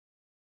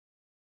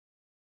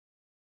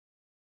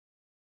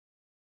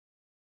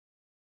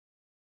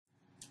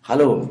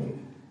Hello,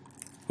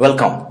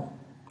 welcome.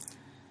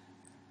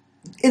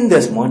 In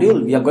this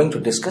module, we are going to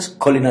discuss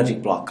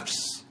cholinergic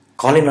blockers,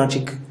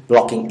 cholinergic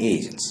blocking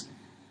agents.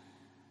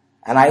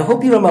 And I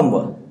hope you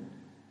remember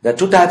there are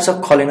two types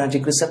of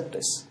cholinergic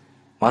receptors,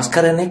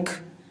 muscarinic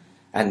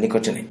and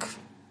nicotinic.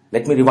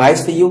 Let me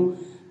revise for you.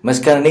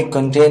 Muscarinic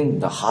contain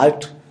the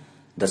heart,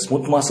 the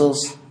smooth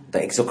muscles, the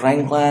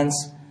exocrine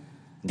glands,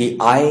 the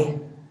eye,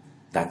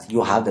 that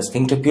you have the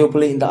sphincter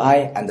pupillae in the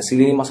eye and the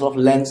ciliary muscle of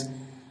lens,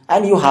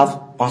 and you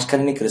have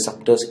muscarinic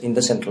receptors in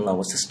the central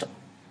nervous system.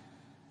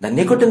 The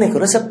nicotinic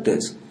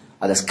receptors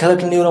are the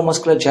skeletal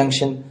neuromuscular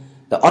junction,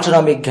 the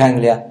autonomic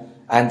ganglia,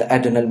 and the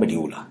adrenal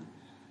medulla.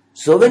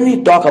 So when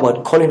we talk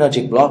about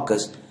cholinergic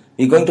blockers,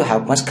 we're going to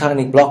have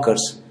muscarinic blockers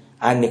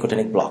and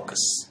nicotinic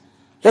blockers.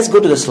 Let's go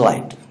to the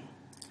slide.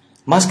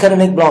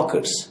 Muscarinic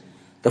blockers.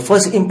 The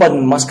first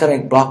important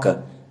muscarinic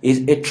blocker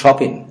is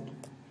atropine.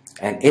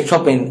 And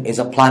atropine is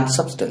a plant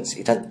substance.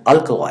 It has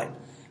alkaloid.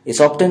 It's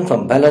obtained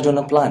from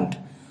belladonna plant.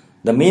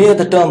 The meaning of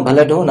the term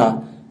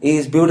belladonna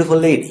is beautiful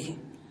lady.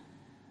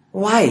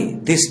 Why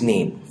this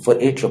name for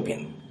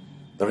atropine?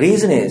 The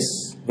reason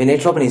is when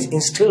atropine is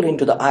instilled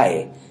into the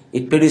eye,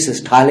 it produces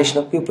dilation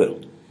of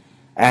pupil.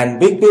 And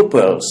big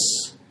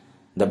pupils,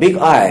 the big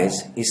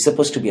eyes, is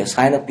supposed to be a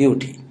sign of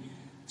beauty.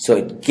 So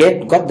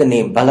it got the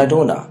name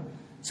belladonna.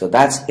 So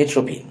that's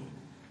atropine.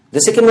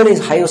 The second one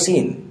is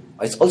hyoscine.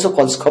 It's also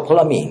called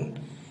scopolamine.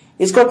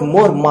 It's got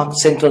more marked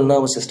central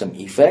nervous system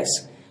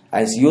effects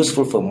and is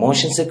useful for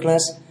motion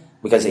sickness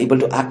because it's able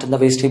to act on the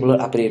vestibular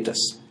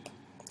apparatus.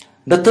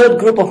 The third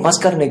group of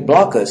muscarinic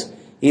blockers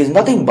is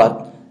nothing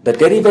but the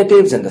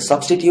derivatives and the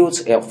substitutes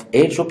of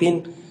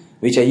atropine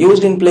which are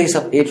used in place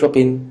of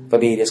atropine for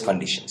various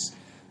conditions.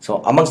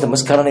 So amongst the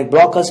muscarinic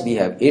blockers we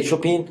have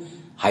atropine,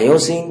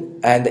 hyoscine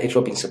and the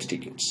atropine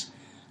substitutes.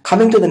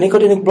 Coming to the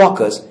nicotinic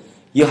blockers,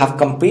 you have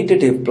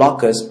competitive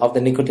blockers of the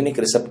nicotinic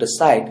receptor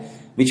site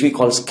which we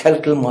call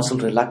skeletal muscle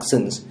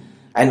relaxants,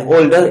 an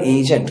older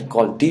agent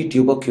called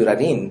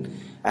D-tubercularine,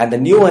 and the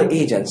newer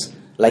agents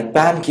like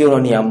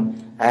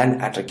pancuronium and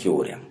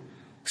atracurium.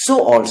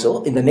 So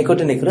also in the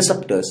nicotinic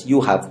receptors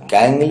you have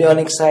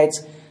ganglionic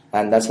sites,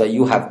 and that's why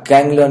you have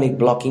ganglionic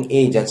blocking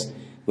agents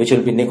which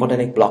will be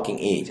nicotinic blocking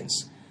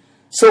agents.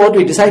 So what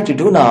we decide to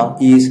do now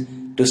is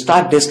to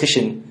start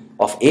discussion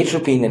of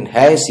atropine and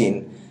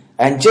hyoscine,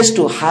 and just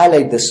to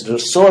highlight the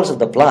source of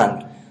the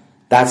plant,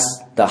 that's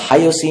the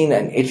hyoscine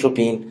and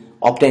atropine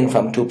obtained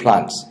from two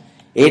plants.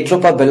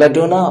 Atropa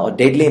belladonna or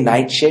deadly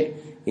nightshade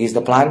is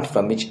the plant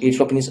from which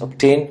atropine is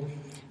obtained.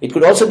 It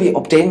could also be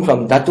obtained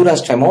from Datura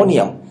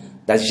stramonium,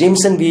 that's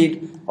Jameson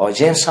weed or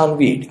Jamestown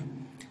weed.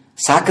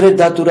 Sacred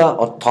Datura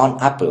or thorn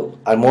apple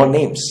are more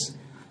names.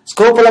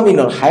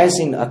 Scopolamine or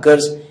hyoscine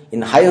occurs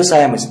in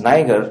Hyoscyamus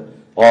niger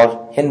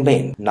or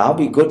henbane. Now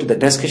we go to the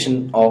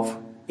discussion of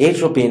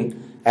atropine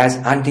as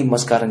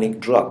anti-muscarinic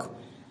drug.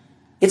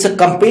 It's a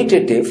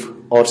competitive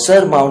or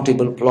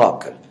surmountable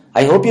blocker.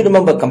 I hope you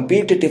remember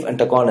competitive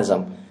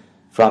antagonism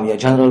from your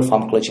general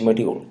pharmacology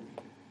module.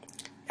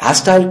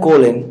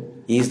 Acetylcholine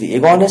is the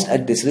agonist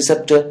at this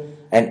receptor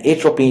and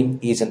atropine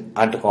is an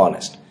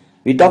antagonist.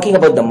 We're talking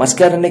about the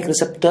muscarinic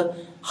receptor,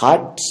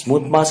 heart,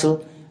 smooth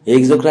muscle,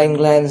 exocrine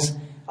glands,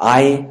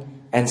 eye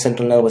and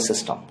central nervous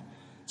system.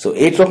 So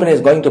atropine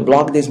is going to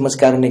block these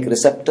muscarinic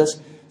receptors,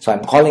 so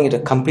I'm calling it a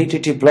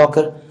competitive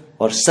blocker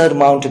or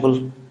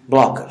surmountable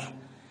blocker.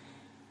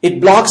 It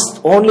blocks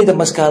only the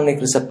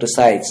muscarinic receptor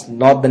sites,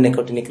 not the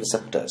nicotinic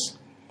receptors.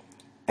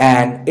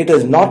 And it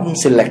is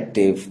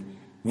non-selective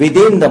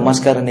within the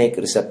muscarinic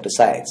receptor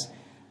sites.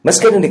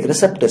 Muscarinic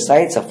receptor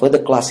sites are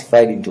further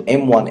classified into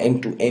M1,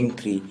 M2,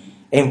 M3,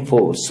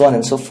 M4, so on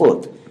and so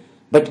forth.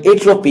 But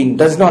atropine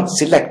does not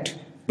select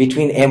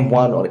between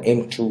M1 or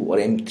M2 or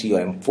M3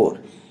 or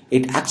M4.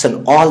 It acts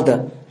on all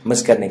the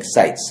muscarinic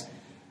sites.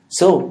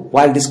 So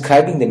while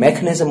describing the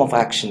mechanism of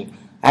action,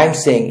 I am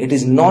saying it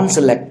is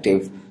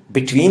non-selective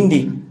between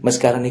the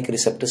muscarinic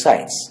receptor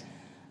sites.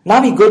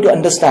 Now we go to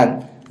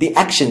understand the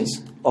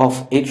actions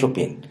of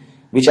atropine,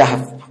 which I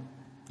have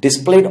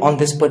displayed on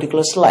this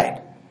particular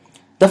slide.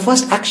 The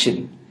first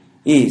action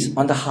is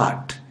on the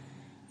heart.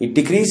 It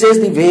decreases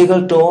the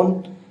vagal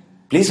tone.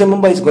 Please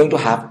remember it's going to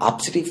have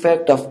opposite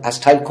effect of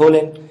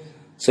acetylcholine.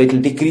 So it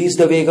will decrease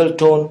the vagal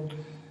tone,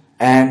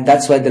 and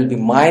that's why there will be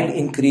mild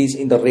increase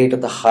in the rate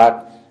of the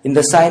heart in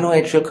the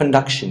sinoatrial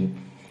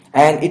conduction,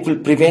 and it will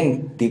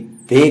prevent the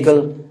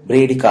vagal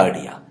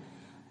bradycardia.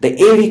 The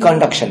AV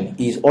conduction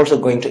is also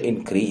going to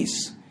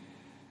increase.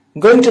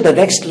 Going to the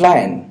next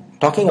line,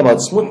 talking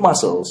about smooth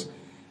muscles,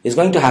 is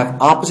going to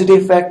have opposite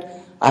effect.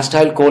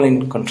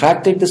 Acetylcholine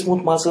contracted the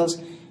smooth muscles,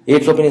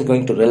 atropine is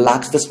going to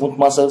relax the smooth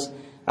muscles,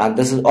 and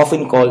this is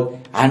often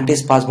called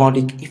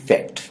antispasmodic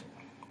effect.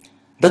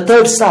 The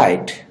third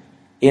site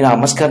in our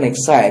muscarinic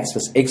sites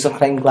was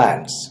exocrine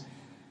glands.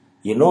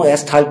 You know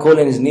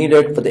acetylcholine is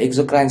needed for the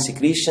exocrine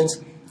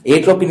secretions.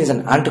 Atropine is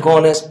an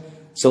antagonist,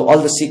 so all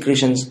the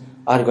secretions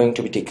are going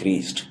to be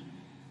decreased.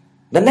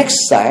 The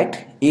next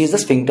site is the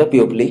sphincter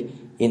pupillae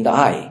in the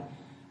eye,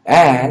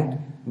 and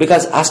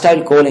because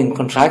acetylcholine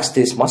contracts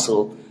this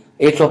muscle,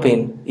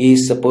 atropine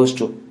is supposed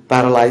to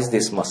paralyze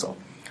this muscle.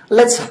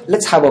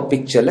 Let's have a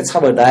picture, let's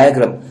have a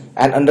diagram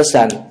and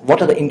understand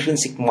what are the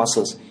intrinsic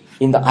muscles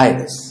in the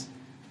iris.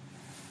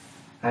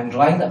 I'm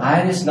drawing the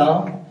iris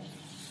now.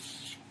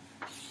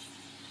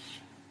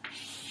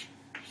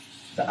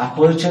 The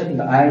aperture in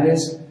the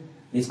iris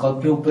is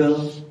called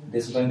pupil.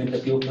 This is going to be the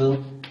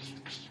pupil.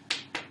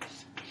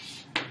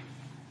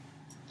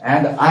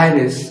 And the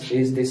iris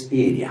is this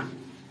area.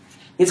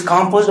 It's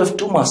composed of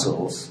two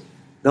muscles.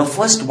 The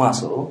first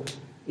muscle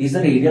is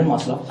the radial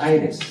muscle of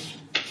iris.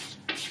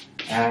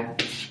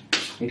 And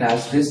it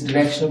has this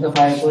direction of the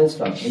fibers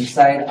from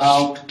inside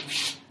out.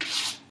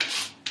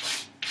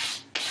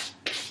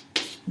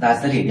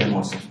 That's the radial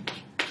muscle.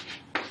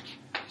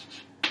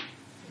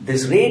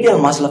 This radial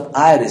muscle of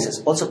iris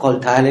is also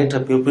called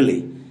dilator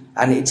pupillae,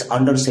 and it's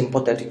under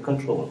sympathetic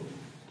control.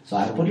 So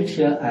I'll put it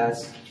here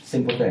as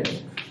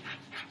sympathetic.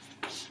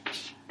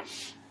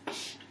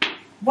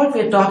 What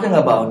we're talking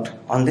about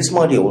on this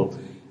module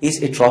is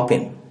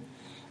atropine.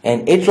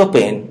 And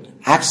atropine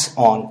acts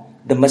on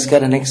the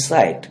muscarinic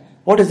site.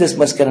 What is this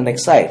muscarinic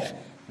site?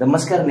 The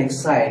muscarinic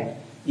site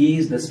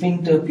is the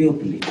sphincter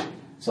pupillae.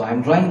 So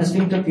I'm drawing the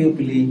sphincter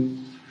pupillae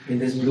in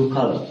this blue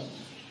color.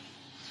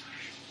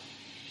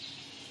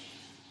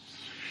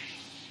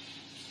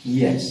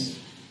 Yes.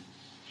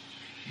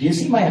 Do you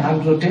see my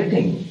hand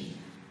rotating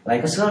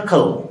like a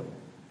circle?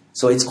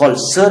 So it's called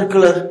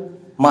circular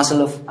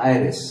muscle of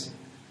iris.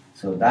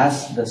 So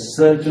that's the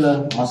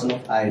circular muscle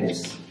of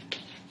iris,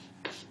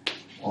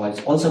 or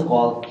it's also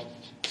called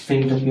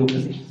sphincter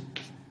pupillae.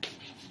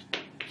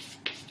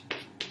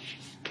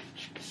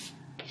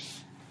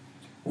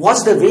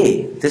 What's the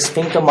way this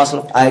sphincter muscle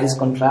of iris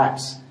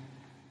contracts?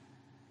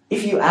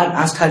 If you add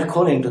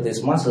acetylcholine to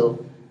this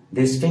muscle,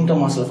 this sphincter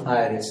muscle of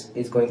iris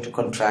is going to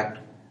contract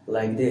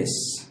like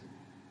this.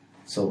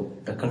 So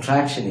the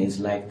contraction is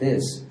like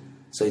this.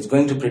 So it's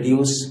going to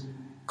produce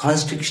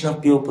constriction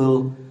of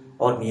pupil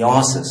or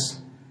meiosis.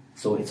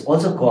 So it's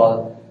also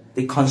called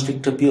the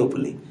constrictor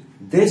pupillae.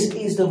 This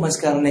is the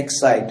muscarinic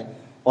site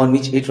on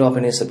which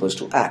atropine is supposed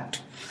to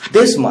act.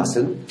 This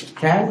muscle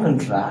can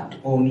contract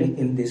only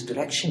in this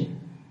direction.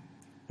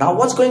 Now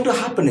what's going to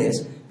happen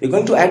is, we're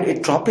going to add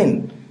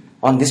atropine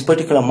on this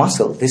particular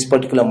muscle, this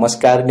particular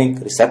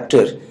muscarinic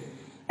receptor,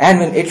 and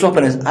when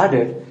atropine is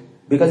added,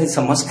 because it's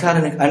a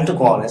muscarinic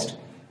antagonist,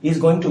 is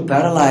going to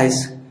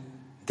paralyze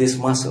this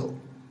muscle.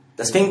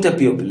 The sphincter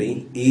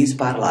pupillae is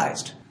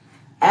paralyzed.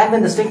 And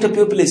when the sphincter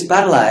pupillae is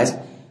paralyzed,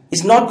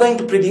 it's not going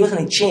to produce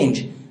any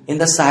change in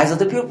the size of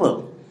the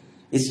pupil.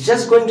 It's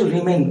just going to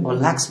remain a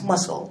lax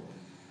muscle.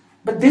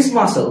 But this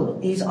muscle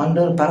is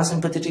under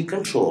parasympathetic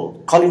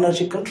control,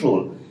 cholinergic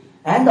control,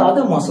 and the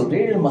other muscle,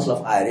 radial muscle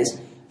of iris,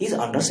 is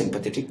under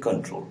sympathetic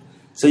control.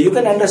 So you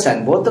can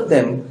understand both of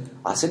them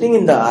are sitting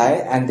in the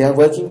eye and they are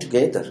working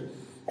together.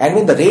 And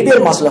when the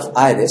radial muscle of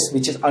iris,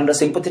 which is under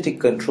sympathetic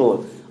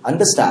control,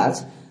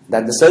 understands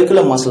that the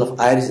circular muscle of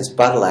iris is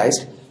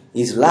paralyzed,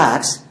 is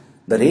lax,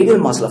 the radial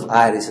muscle of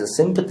iris is a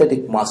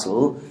sympathetic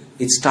muscle,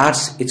 it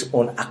starts its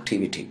own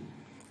activity.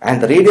 And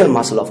the radial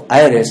muscle of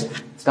iris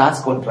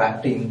starts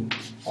contracting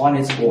on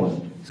its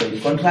own. So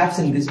it contracts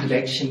in this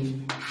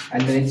direction,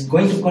 and then it's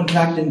going to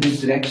contract in this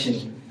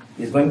direction,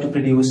 is going to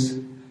produce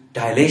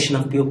dilation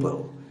of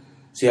pupil.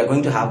 So you are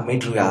going to have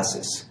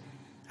mydriasis.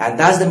 And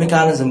that's the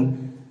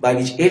mechanism by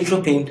which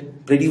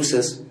atropine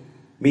produces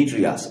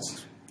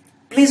mydriasis.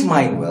 Please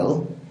mind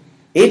well,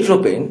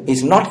 atropine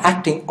is not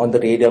acting on the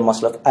radial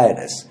muscle of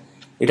iris.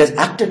 It has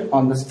acted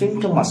on the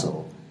sphincter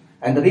muscle,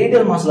 and the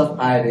radial muscle of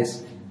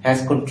iris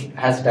has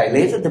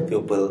dilated the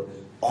pupil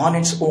on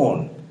its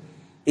own.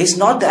 It's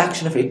not the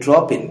action of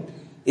atropine.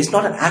 It's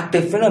not an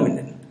active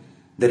phenomenon.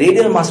 The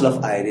radial muscle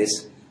of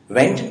iris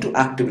went into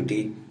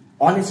activity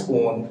on its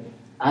own,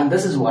 and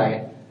this is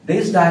why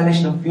this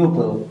dilation of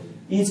pupil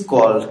is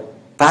called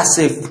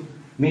passive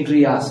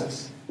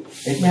mydriasis.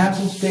 Let me have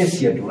some space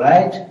here to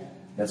write.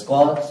 That's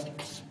called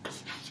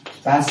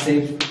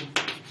passive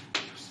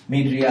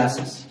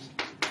mydriasis.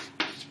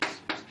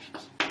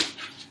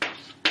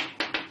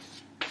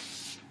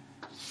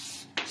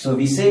 So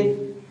we say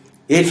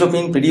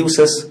atropine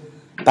produces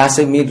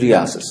passive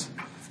mydriasis.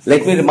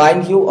 Let me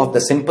remind you of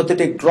the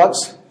sympathetic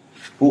drugs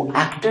who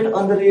acted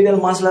on the radial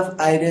muscle of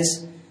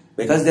iris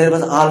because there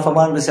was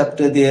alpha-1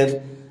 receptor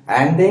there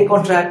and they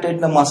contracted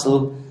the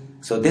muscle.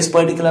 So this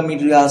particular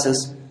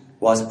mydriasis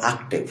was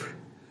active.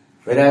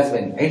 Whereas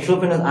when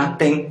atropine is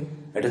acting,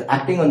 it is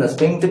acting on the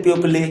sphincter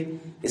pupillae,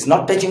 it's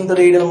not touching the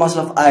radial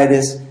muscle of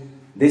iris.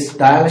 This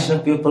dilation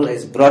of pupil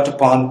is brought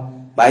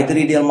upon by the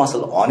radial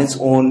muscle on its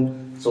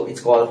own, so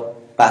it's called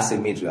passive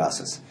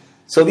mydriasis.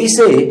 So we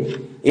say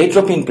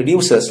atropine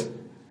produces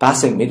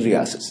passive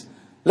mydriasis.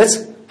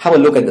 Let's have a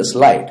look at the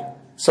slide.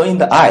 So in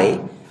the eye,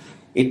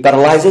 it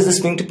paralyzes the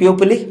sphincter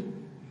pupillae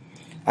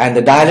and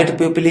the dilated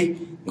pupillae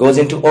goes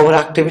into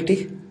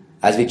overactivity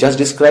as we just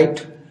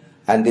described,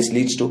 and this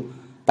leads to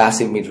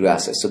passive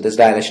mydriasis. So this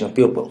dilation of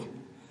pupil.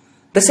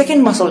 The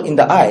second muscle in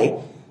the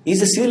eye is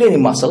the ciliary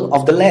muscle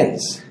of the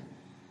lens.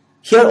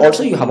 Here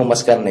also you have a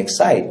muscarinic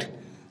site.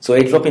 So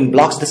atropine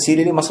blocks the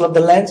ciliary muscle of the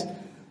lens,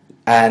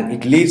 and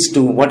it leads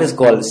to what is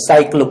called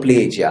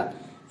cycloplegia,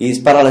 is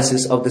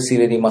paralysis of the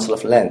ciliary muscle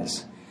of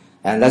lens.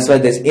 And that's why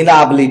there's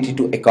inability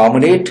to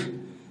accommodate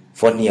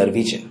for near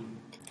vision.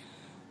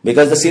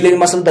 Because the ciliary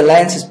muscle of the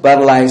lens is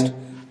paralyzed,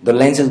 the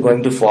lens is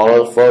going to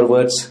fall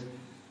forwards.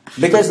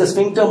 Because the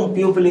sphincter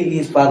pupillae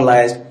is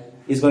paralyzed,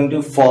 it's going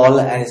to fall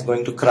and it's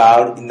going to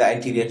crowd in the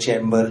anterior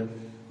chamber.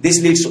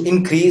 This leads to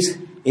increase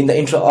in the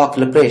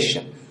intraocular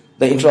pressure,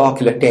 the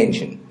intraocular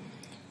tension.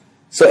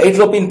 So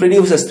atropine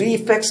produces three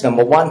effects.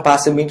 Number one,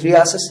 passive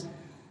mydriasis.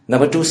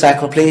 Number two,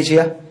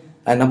 cycloplegia.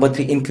 And number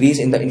three, increase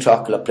in the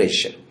intraocular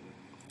pressure.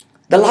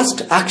 The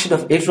last action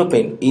of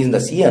atropine is in the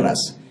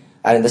CNS,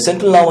 and in the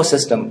central nervous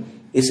system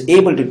is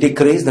able to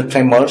decrease the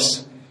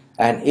tremors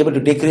and able to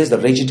decrease the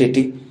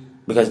rigidity,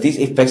 because these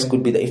effects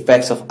could be the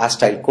effects of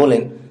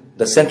acetylcholine,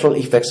 the central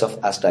effects of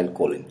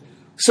acetylcholine.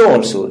 So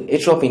also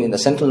atropine in the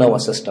central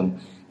nervous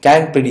system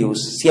can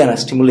produce CNS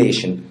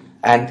stimulation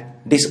and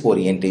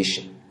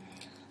disorientation.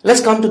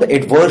 Let's come to the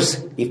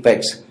adverse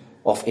effects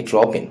of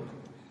atropine.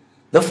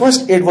 The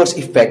first adverse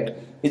effect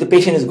which the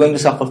patient is going to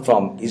suffer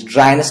from is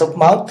dryness of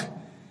mouth,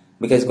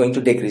 because it's going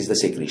to decrease the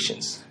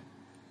secretions.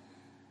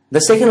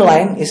 The second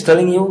line is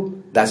telling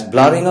you that's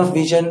blurring of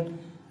vision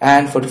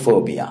and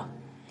photophobia.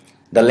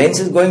 The lens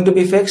is going to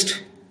be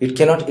fixed, it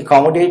cannot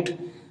accommodate,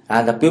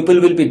 and the pupil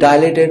will be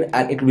dilated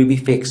and it will be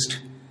fixed.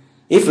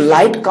 If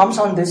light comes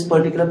on this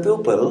particular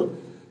pupil,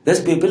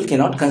 this pupil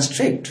cannot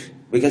constrict,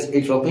 because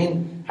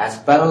atropine has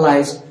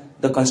paralyzed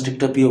the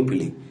constrictor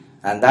pupillae,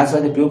 and that's why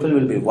the pupil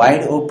will be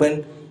wide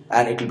open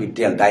and it will be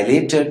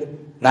dilated.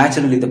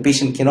 Naturally, the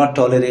patient cannot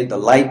tolerate the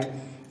light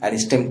and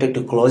is tempted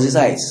to close his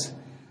eyes.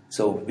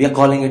 So we are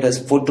calling it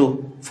as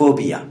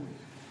photophobia.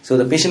 So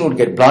the patient would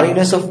get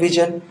blurriness of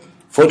vision,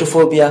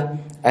 photophobia,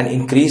 and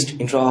increased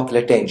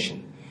intraocular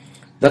tension.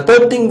 The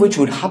third thing which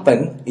would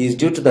happen is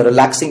due to the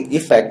relaxing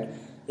effect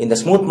in the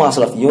smooth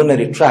muscle of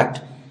urinary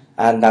tract,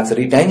 and that's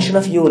retention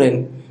of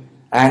urine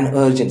and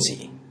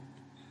urgency.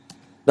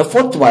 The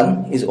fourth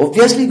one is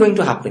obviously going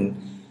to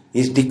happen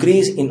is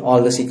decrease in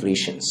all the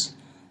secretions.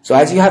 So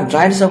as you have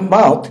dryness of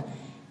mouth,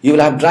 you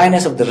will have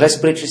dryness of the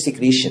respiratory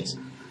secretions.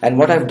 And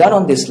what I've done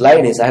on this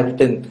slide is I have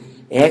written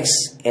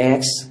X,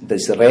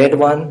 this red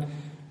one,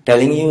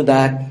 telling you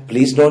that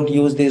please don't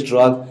use this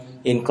drug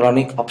in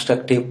chronic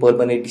obstructive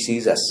pulmonary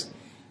diseases.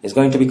 It's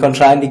going to be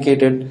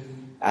contraindicated,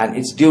 and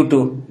it's due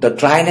to the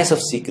dryness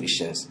of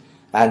secretions.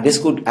 And this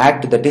could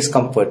add to the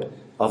discomfort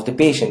of the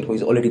patient who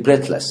is already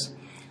breathless.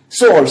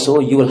 So also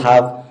you will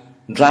have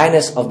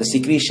dryness of the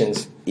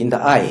secretions in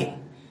the eye.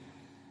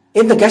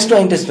 In the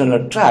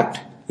gastrointestinal tract,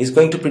 is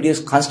going to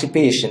produce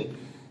constipation,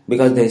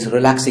 because there is a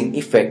relaxing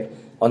effect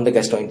on the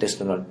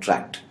gastrointestinal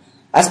tract.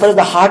 As far as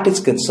the heart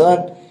is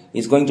concerned,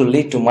 it's going to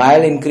lead to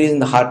mild increase in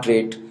the heart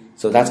rate,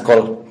 so that's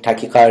called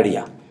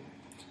tachycardia.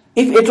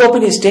 If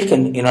atropine is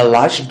taken in a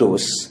large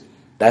dose,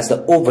 that's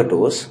the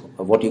overdose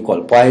of what you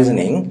call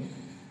poisoning,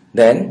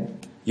 then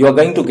you are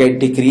going to get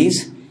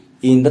decrease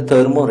in the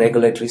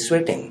thermoregulatory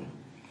sweating.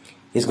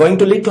 It's going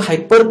to lead to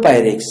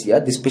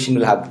hyperpyrexia. This patient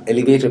will have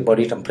elevated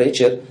body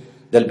temperature,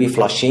 there will be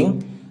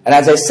flushing, and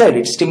as I said,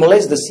 it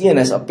stimulates the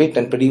CNS a bit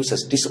and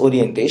produces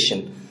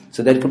disorientation.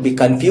 So there could be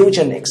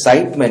confusion,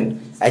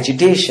 excitement,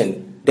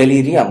 agitation,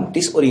 delirium,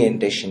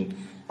 disorientation,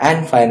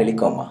 and finally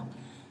coma.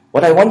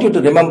 What I want you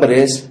to remember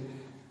is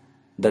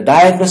the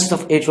diagnosis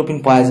of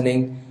atropine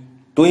poisoning,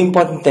 two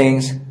important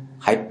things: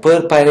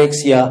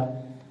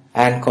 hyperpyrexia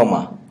and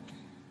coma.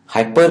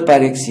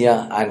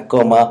 Hyperpyrexia and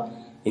coma.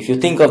 If you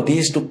think of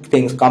these two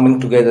things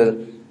coming together,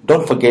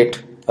 don't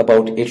forget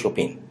about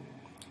atropine.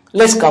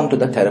 Let's come to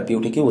the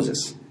therapeutic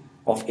uses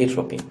of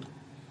atropine.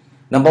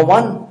 Number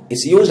one,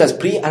 is used as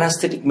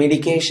pre-anesthetic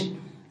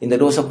medication in the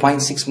dose of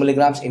 0.6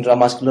 milligrams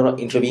intramuscular or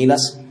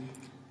intravenous,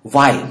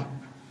 while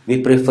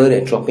we prefer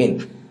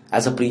atropine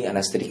as a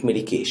pre-anesthetic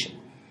medication.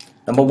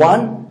 Number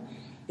one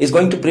is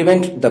going to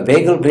prevent the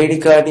vagal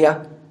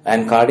bradycardia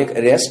and cardiac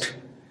arrest,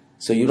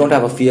 so you don't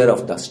have a fear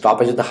of the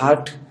stoppage of the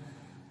heart.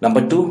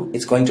 Number two,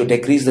 it's going to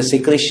decrease the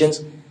secretions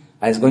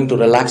and it's going to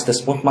relax the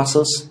smooth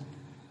muscles.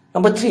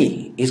 Number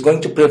three is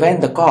going to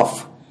prevent the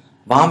cough,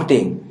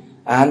 vomiting,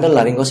 and the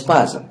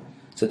laryngospasm.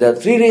 So there are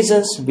three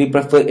reasons we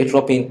prefer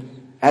atropine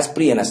as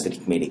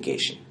pre-anesthetic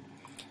medication.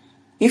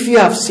 If you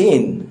have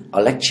seen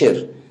a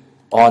lecture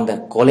on the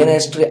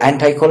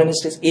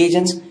anticholinergic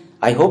agents,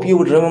 I hope you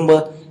would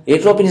remember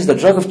atropine is the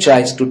drug of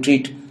choice to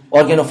treat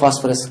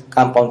organophosphorus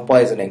compound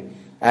poisoning,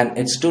 and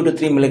it's 2 to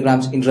 3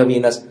 milligrams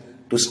intravenous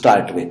to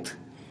start with.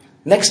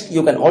 Next,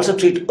 you can also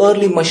treat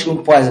early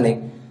mushroom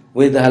poisoning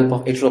with the help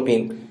of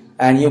atropine,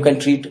 and you can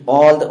treat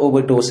all the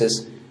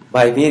overdoses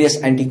by various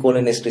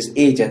anticholinergic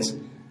agents,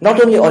 not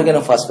only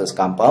organophosphorus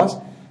compounds,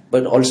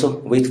 but also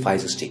with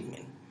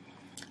physostigmine.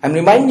 I'm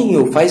reminding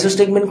you,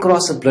 physostigmine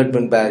crosses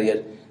blood-brain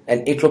barrier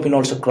and atropine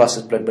also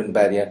crosses blood-brain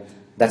barrier.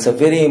 That's a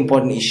very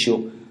important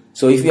issue.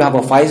 So if you have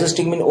a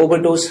physostigmine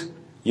overdose,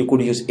 you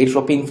could use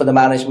atropine for the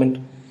management.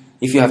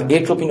 If you have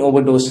atropine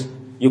overdose,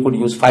 you could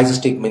use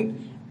physostigmine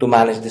to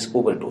manage this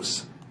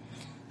overdose.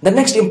 The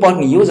next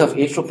important use of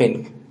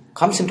atropine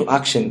comes into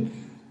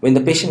action when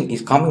the patient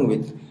is coming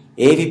with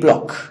AV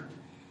block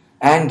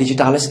and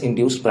digitalis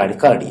induced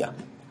bradycardia.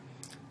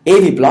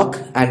 AV block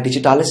and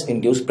digitalis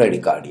induced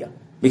bradycardia,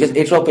 because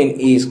atropine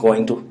is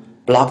going to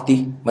block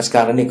the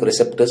muscarinic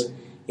receptors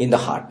in the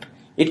heart.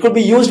 It could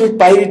be used with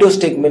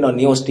pyridostigmine or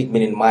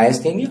neostigmine in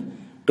myasthenia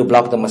to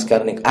block the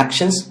muscarinic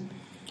actions,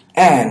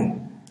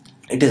 and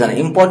it is an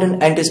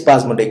important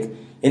antispasmodic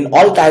in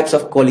all types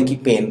of colicky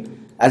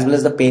pain as well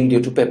as the pain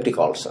due to peptic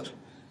ulcer.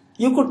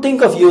 You could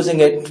think of using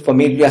it for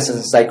mydriasis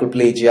and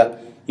cycloplagia.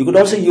 You could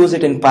also use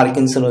it in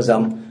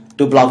Parkinsonism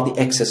to block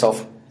the excess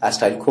of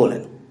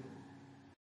acetylcholine.